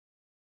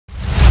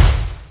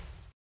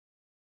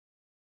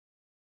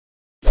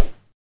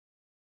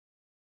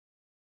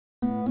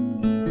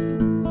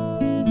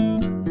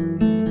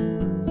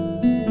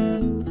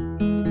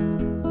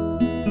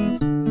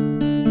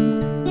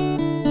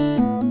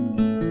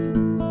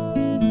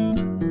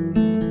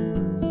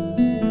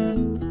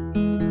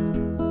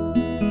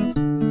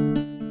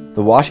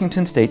The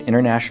Washington State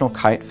International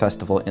Kite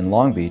Festival in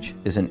Long Beach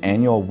is an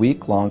annual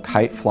week-long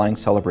kite flying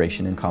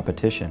celebration and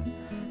competition.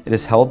 It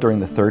is held during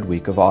the third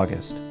week of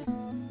August.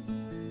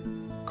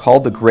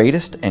 Called the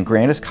greatest and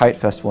grandest kite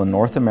festival in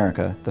North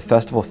America, the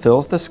festival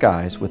fills the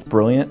skies with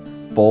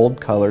brilliant,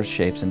 bold colors,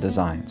 shapes, and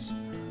designs.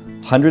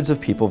 Hundreds of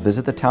people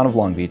visit the town of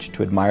Long Beach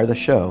to admire the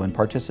show and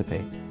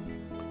participate.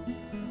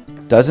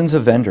 Dozens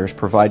of vendors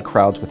provide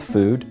crowds with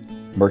food,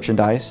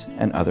 merchandise,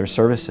 and other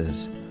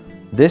services.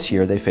 This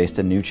year they faced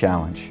a new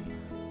challenge: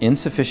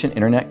 insufficient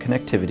internet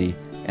connectivity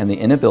and the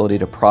inability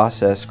to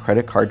process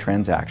credit card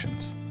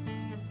transactions.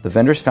 The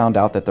vendors found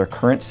out that their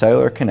current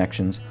cellular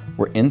connections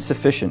were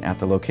insufficient at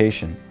the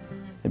location.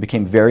 They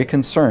became very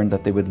concerned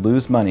that they would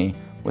lose money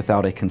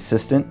without a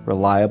consistent,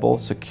 reliable,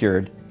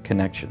 secured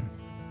connection.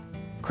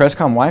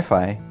 CresComm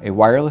Wi-Fi, a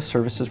wireless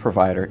services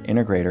provider,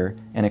 integrator,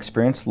 and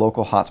experienced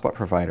local hotspot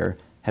provider,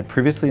 had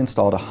previously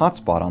installed a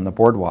hotspot on the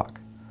boardwalk.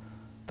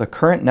 The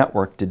current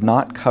network did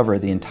not cover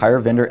the entire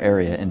vendor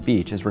area and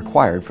beach as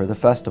required for the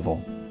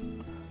festival.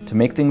 To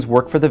make things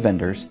work for the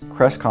vendors,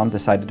 CresComm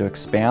decided to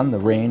expand the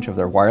range of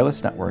their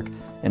wireless network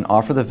and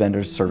offer the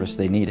vendors the service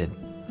they needed.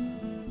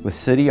 With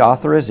city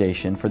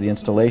authorization for the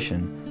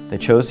installation, they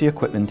chose the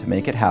equipment to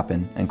make it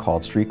happen and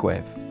called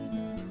Streakwave.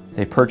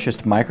 They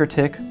purchased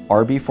MikroTik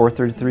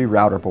RB433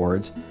 router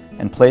boards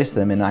and placed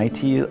them in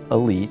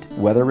ITELITE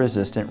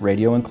weather-resistant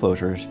radio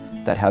enclosures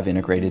that have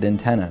integrated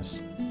antennas.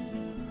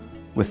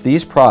 With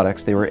these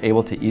products, they were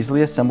able to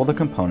easily assemble the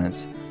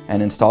components and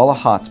install a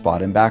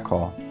hotspot and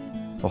backhaul.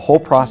 The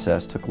whole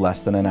process took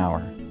less than an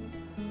hour.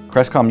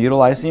 CresComm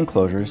utilized the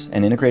enclosures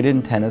and integrated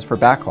antennas for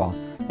backhaul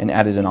and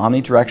added an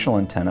omnidirectional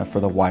antenna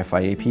for the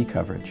Wi-Fi AP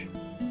coverage.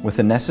 With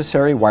the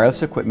necessary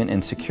wireless equipment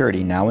and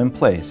security now in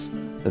place,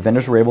 the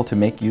vendors were able to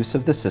make use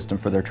of the system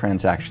for their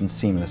transactions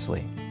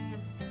seamlessly.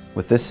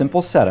 With this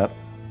simple setup,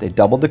 they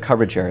doubled the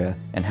coverage area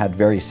and had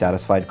very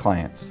satisfied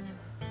clients.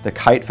 The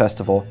Kite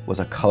Festival was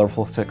a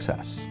colorful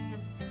success.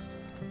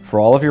 For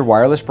all of your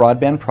wireless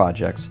broadband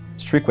projects,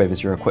 Streakwave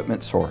is your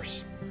equipment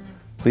source.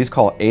 Please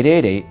call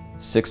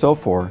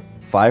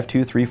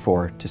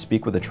 888-604-5234 to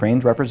speak with a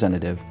trained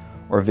representative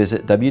or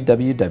visit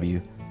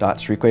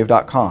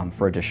www.streakwave.com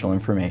for additional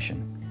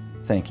information.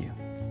 Thank you.